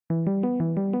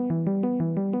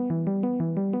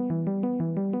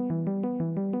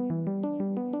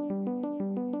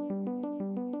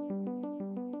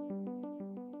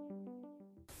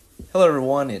Hello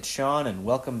everyone, it's Sean and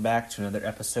welcome back to another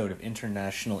episode of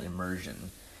International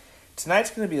Immersion.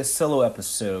 Tonight's going to be a solo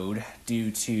episode due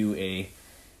to a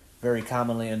very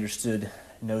commonly understood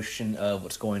notion of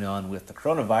what's going on with the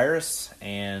coronavirus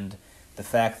and the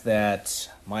fact that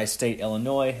my state,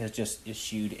 Illinois, has just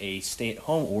issued a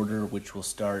stay-at-home order which will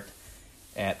start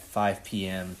at 5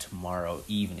 p.m. tomorrow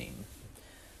evening.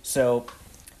 So,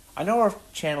 I know our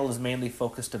channel is mainly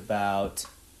focused about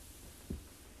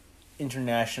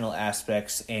international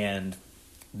aspects, and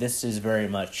this is very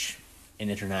much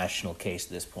an international case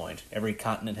at this point. Every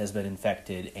continent has been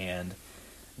infected, and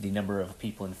the number of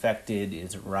people infected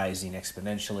is rising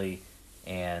exponentially,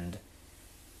 and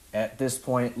at this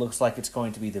point, it looks like it's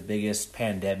going to be the biggest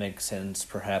pandemic since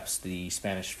perhaps the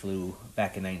Spanish flu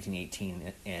back in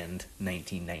 1918 and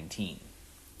 1919.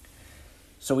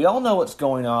 So we all know what's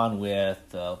going on with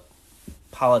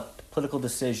political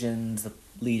decisions, the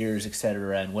leaders,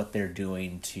 etc., and what they're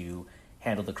doing to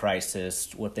handle the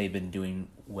crisis, what they've been doing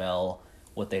well,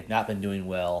 what they've not been doing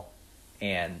well,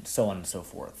 and so on and so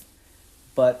forth.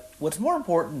 But what's more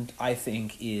important, I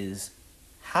think, is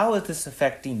how is this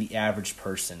affecting the average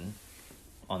person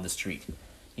on the street?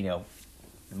 You know,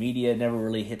 the media never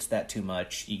really hits that too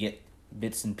much. You get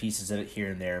bits and pieces of it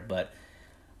here and there, but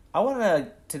I want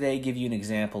to today give you an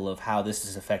example of how this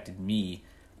has affected me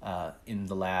in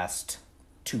the last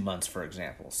 2 months, for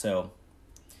example. So,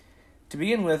 to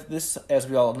begin with, this, as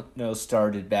we all know,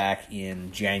 started back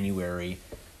in January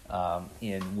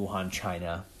in Wuhan,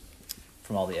 China,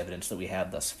 from all the evidence that we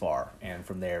have thus far. And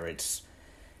from there, it's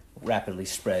rapidly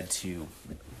spread to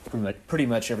pretty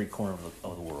much every corner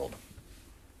of the world.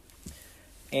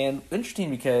 And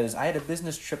interesting because I had a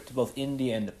business trip to both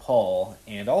India and Nepal,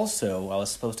 and also I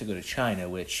was supposed to go to China,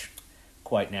 which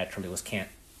quite naturally was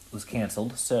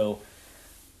canceled. So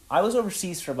I was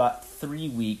overseas for about 3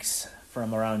 weeks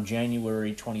from around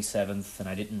January 27th, and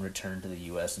I didn't return to the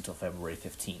U.S. until February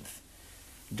 15th.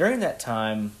 During that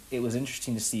time, it was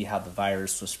interesting to see how the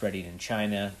virus was spreading in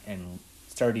China and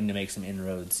starting to make some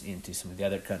inroads into some of the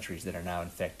other countries that are now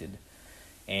infected.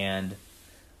 And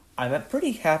I'm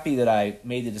pretty happy that I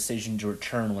made the decision to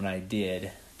return when I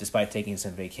did, despite taking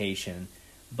some vacation.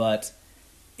 But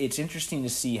it's interesting to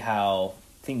see how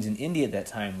things in India at that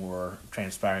time were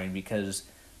transpiring, because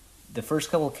the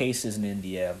first couple of cases in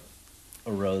India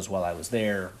arose while I was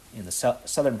there in the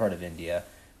southern part of India,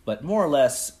 but more or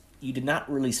less you did not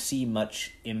really see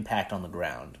much impact on the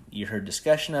ground. You heard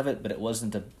discussion of it, but it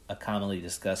wasn't a commonly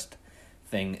discussed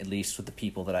thing, at least with the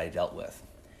people that I dealt with.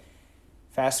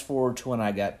 Fast forward to when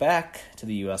I got back to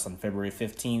the U.S. on February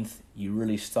 15th, you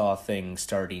really saw things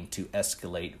starting to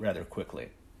escalate rather quickly.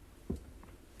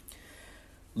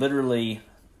 Literally,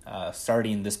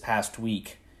 starting this past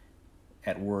week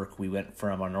at work, we went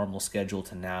from our normal schedule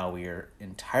to now we are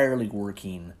entirely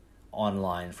working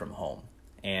online from home.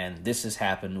 And this has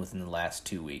happened within the last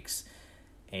 2 weeks.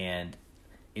 And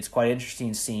it's quite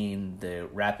interesting seeing the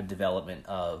rapid development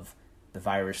of the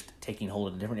virus taking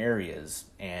hold in different areas.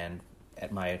 And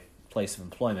at my place of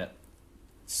employment,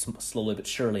 slowly but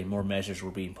surely, more measures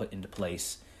were being put into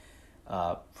place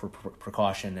for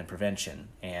precaution and prevention.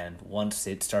 And once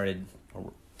it started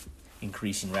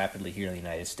increasing rapidly here in the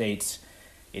United States,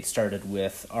 it started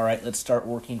with, all right, let's start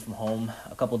working from home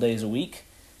a couple days a week,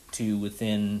 to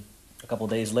within a couple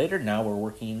days later, now we're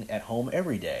working at home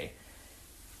every day.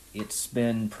 It's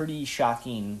been pretty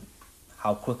shocking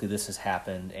how quickly this has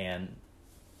happened, and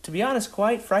to be honest,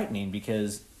 quite frightening,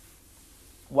 because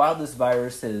while this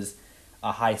virus has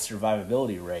a high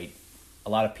survivability rate, a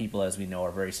lot of people, as we know,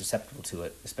 are very susceptible to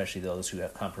it, especially those who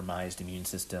have compromised immune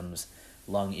systems,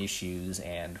 lung issues,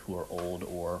 and who are old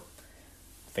or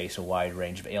face a wide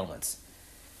range of ailments.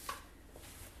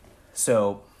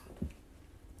 So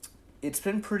it's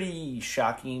been pretty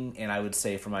shocking, and I would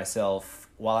say for myself,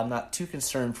 while I'm not too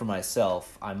concerned for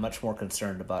myself, I'm much more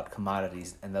concerned about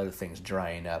commodities and other things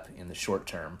drying up in the short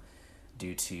term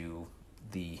due to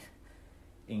the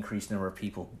increased number of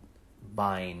people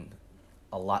buying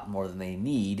a lot more than they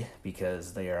need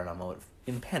because they are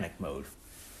in panic mode.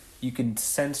 You can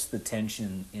sense the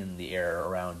tension in the air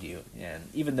around you, and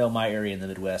even though my area in the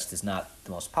Midwest is not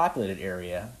the most populated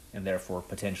area, and therefore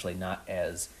potentially not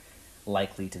as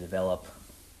likely to develop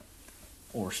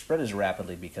or spread as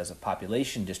rapidly because of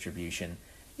population distribution,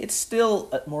 it's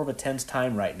still more of a tense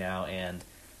time right now, and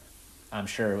I'm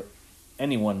sure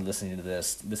anyone listening to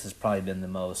this has probably been the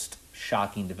most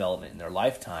shocking development in their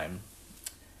lifetime,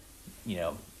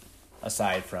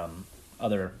 aside from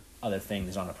other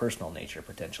things on a personal nature,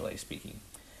 potentially speaking.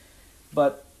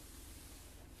 But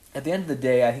at the end of the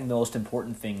day, I think the most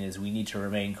important thing is we need to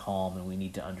remain calm, and we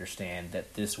need to understand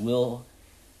that this will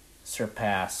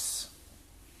surpass,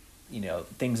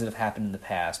 things that have happened in the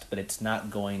past, but it's not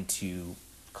going to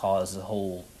cause the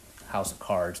whole house of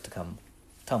cards to come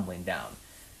tumbling down.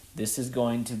 This is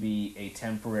going to be a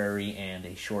temporary and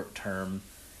a short-term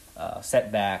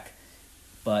setback,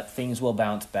 but things will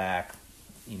bounce back.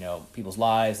 People's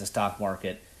lives, the stock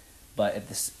market, but at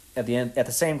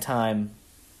the same time,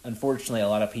 unfortunately, a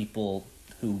lot of people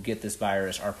who get this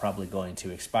virus are probably going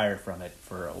to expire from it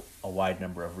for a wide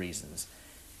number of reasons.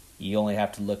 You only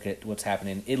have to look at what's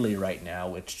happening in Italy right now,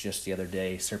 which just the other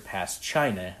day surpassed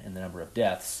China in the number of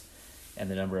deaths, and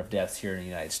the number of deaths here in the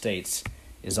United States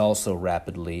is also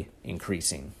rapidly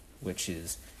increasing, which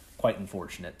is quite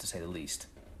unfortunate to say the least.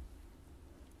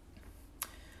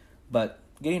 But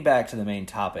getting back to the main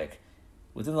topic,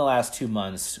 within the last 2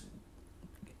 months,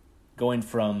 going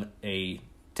from a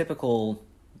typical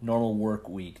normal work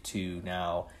week to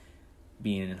now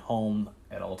being at home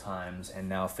at all times and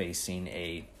now facing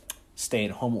a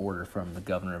stay-at-home order from the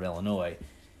governor of Illinois,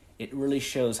 it really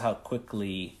shows how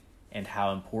quickly and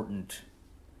how important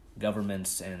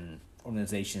governments and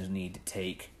organizations need to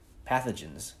take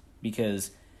pathogens, because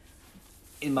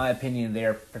in my opinion they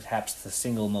are perhaps the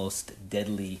single most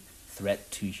deadly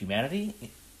threat to humanity,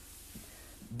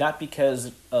 not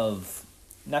because of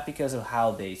how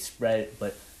they spread it,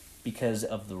 but because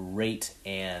of the rate,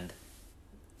 and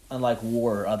unlike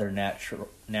war or other natural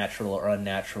or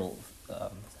unnatural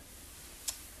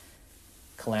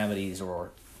calamities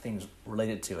or things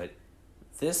related to it,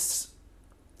 this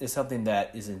is something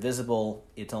that is invisible.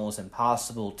 It's almost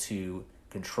impossible to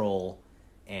control,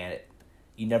 and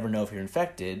you never know if you're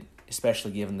infected,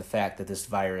 especially given the fact that this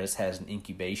virus has an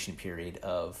incubation period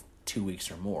of 2 weeks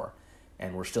or more,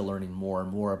 and we're still learning more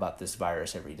and more about this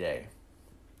virus every day.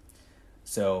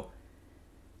 So,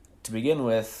 to begin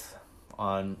with,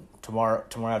 on tomorrow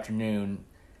afternoon,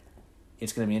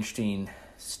 it's going to be interesting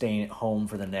staying at home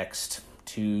for the next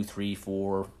 2, 3,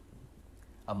 4,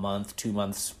 a month, 2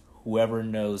 months, whoever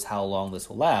knows how long this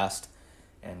will last,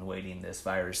 and waiting this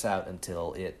virus out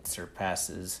until it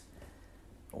surpasses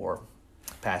or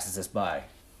passes us by.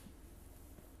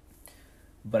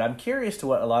 But I'm curious to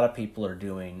what a lot of people are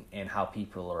doing and how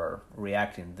people are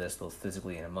reacting to this, both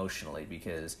physically and emotionally,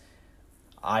 because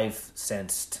I've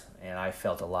sensed and I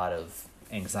felt a lot of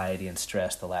anxiety and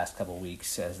stress the last couple of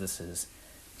weeks as this has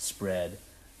spread.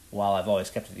 While I've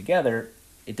always kept it together,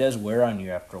 it does wear on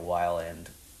you after a while, and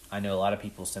I know a lot of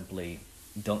people simply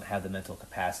don't have the mental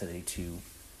capacity to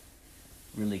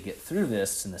really get through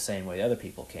this in the same way other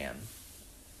people can.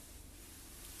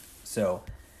 So,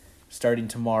 starting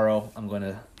tomorrow, I'm going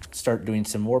to start doing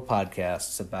some more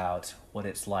podcasts about what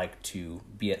it's like to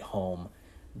be at home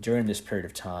during this period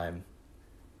of time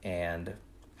and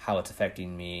how it's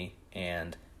affecting me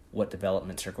and what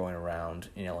developments are going around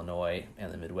in Illinois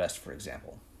and the Midwest, for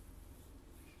example.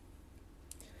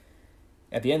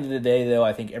 At the end of the day, though,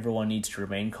 I think everyone needs to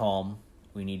remain calm.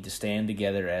 We need to stand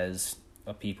together as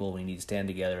a people, we need to stand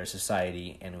together as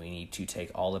society, and we need to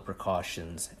take all the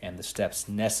precautions and the steps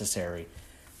necessary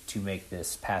to make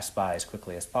this pass by as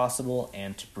quickly as possible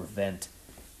and to prevent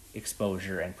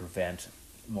exposure and prevent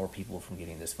more people from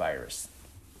getting this virus.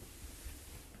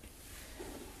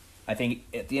 I think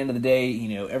at the end of the day,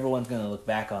 everyone's going to look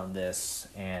back on this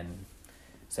and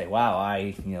say, wow,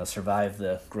 I, survived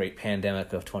the great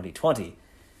pandemic of 2020.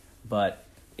 But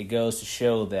it goes to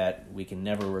show that we can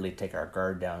never really take our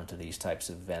guard down to these types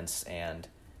of events, and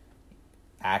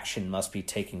action must be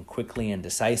taken quickly and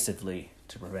decisively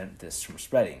to prevent this from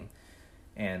spreading.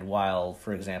 And while,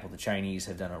 for example, the Chinese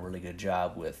have done a really good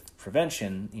job with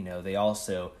prevention, they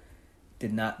also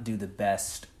did not do the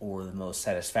best or the most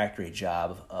satisfactory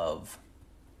job of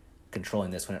controlling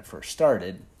this when it first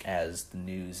started, as the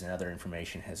news and other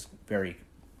information has very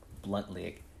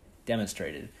bluntly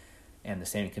demonstrated. And the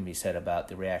same can be said about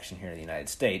the reaction here in the United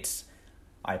States.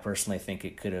 I personally think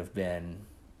it could have been,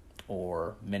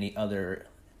 or many other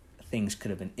things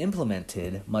could have been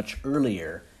implemented much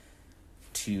earlier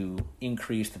to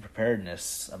increase the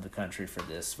preparedness of the country for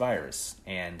this virus.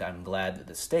 And I'm glad that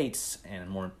the states, and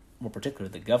more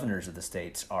particularly the governors of the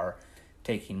states, are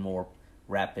taking more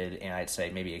rapid and I'd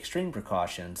say maybe extreme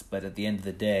precautions. But at the end of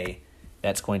the day,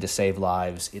 that's going to save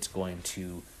lives. It's going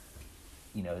to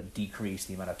decrease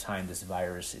the amount of time this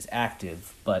virus is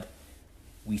active, but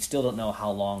we still don't know how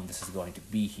long this is going to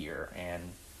be here,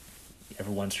 and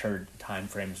everyone's heard time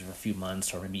frames of a few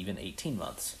months or maybe even 18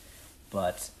 months.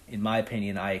 But in my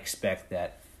opinion, I expect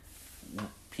that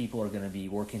people are going to be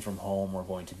working from home or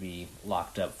going to be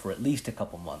locked up for at least a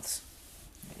couple months.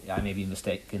 I may be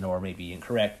mistaken or may be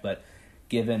incorrect, but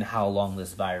given how long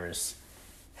this virus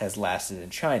has lasted in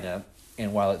China,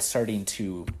 and while it's starting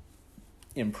to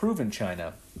improve in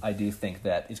China, I do think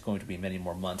that it's going to be many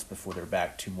more months before they're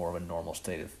back to more of a normal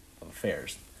state of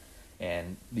affairs.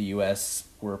 And the U.S.,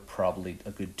 we're probably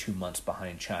a good 2 months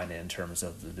behind China in terms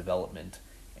of the development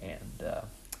and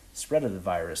spread of the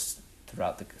virus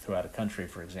throughout a country,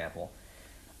 for example.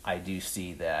 I do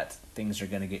see that things are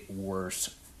going to get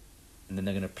worse, and then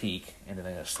they're going to peak, and then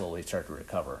they're going to slowly start to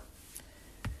recover.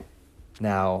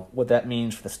 Now, what that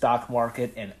means for the stock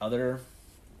market and other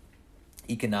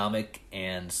economic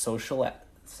and social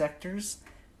sectors,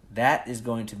 that is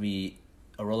going to be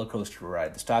a roller coaster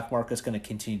ride. The stock market is going to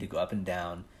continue to go up and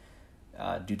down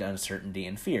due to uncertainty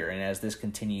and fear. And as this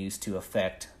continues to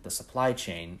affect the supply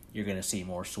chain, you're going to see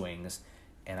more swings.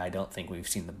 And I don't think we've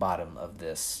seen the bottom of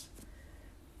this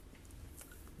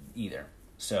either.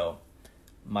 So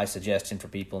my suggestion for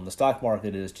people in the stock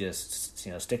market is just,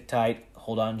 stick tight,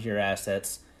 hold on to your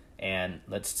assets, and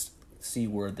let's see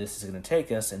where this is going to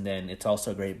take us. And then it's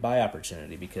also a great buy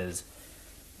opportunity because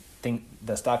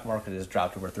the stock market has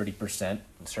dropped over 30% and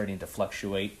starting to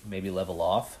fluctuate, maybe level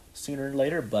off sooner or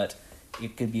later, but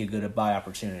it could be a good buy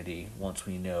opportunity once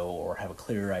we know or have a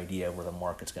clearer idea of where the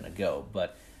market's going to go.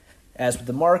 But as with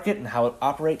the market and how it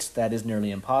operates, that is nearly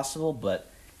impossible.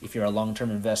 But if you're a long-term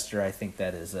investor, I think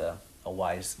that is a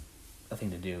wise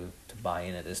thing to do, to buy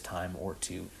in at this time or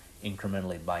to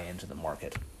incrementally buy into the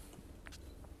market.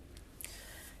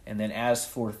 And then as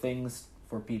for things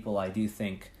for people, I do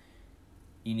think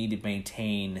you need to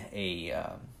maintain a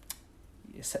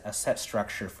set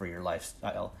structure for your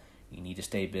lifestyle. You need to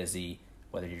stay busy,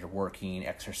 whether you're working,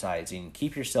 exercising.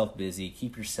 Keep yourself busy.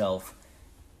 Keep yourself,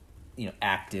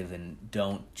 active, and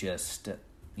don't just,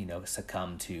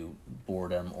 succumb to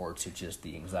boredom or to just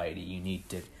the anxiety. You need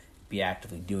to be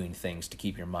actively doing things to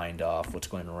keep your mind off what's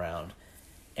going around,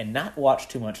 and not watch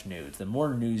too much news. The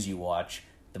more news you watch,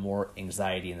 the more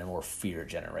anxiety and the more fear it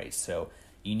generates. So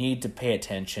you need to pay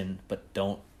attention, but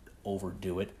don't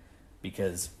overdo it,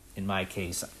 because in my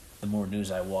case, the more news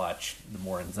I watch, the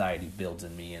more anxiety builds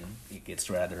in me, and it gets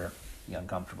rather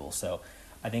uncomfortable. So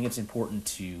I think it's important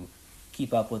to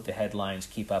keep up with the headlines,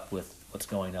 keep up with what's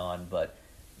going on, but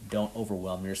don't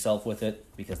overwhelm yourself with it,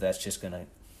 because that's just going to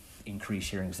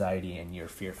increase your anxiety and your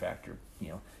fear factor,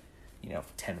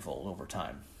 tenfold over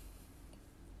time.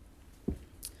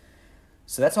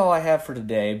 So that's all I have for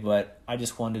today, but I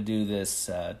just wanted to do this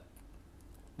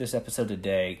episode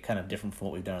today, kind of different from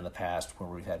what we've done in the past, where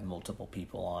we've had multiple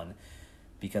people on,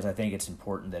 because I think it's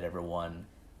important that everyone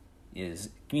is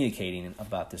communicating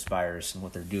about this virus and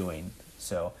what they're doing.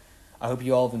 So I hope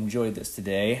you all have enjoyed this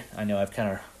today. I know I've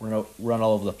kind of run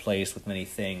all over the place with many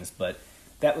things, but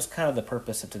that was kind of the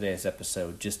purpose of today's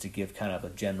episode, just to give kind of a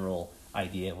general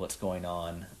idea of what's going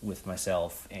on with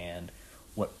myself and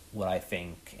what I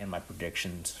think and my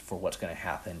predictions for what's going to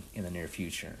happen in the near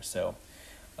future. So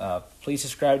please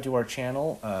subscribe to our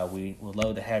channel. We would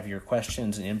love to have your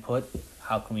questions and input.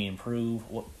 How can we improve?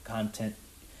 What content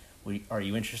are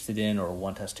you interested in or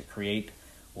want us to create?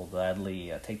 We'll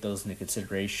gladly take those into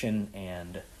consideration.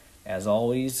 And as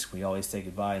always, we always say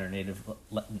goodbye in our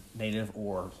native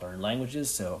or learned languages.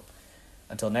 So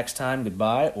until next time,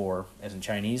 goodbye, or as in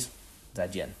Chinese, 再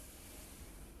见.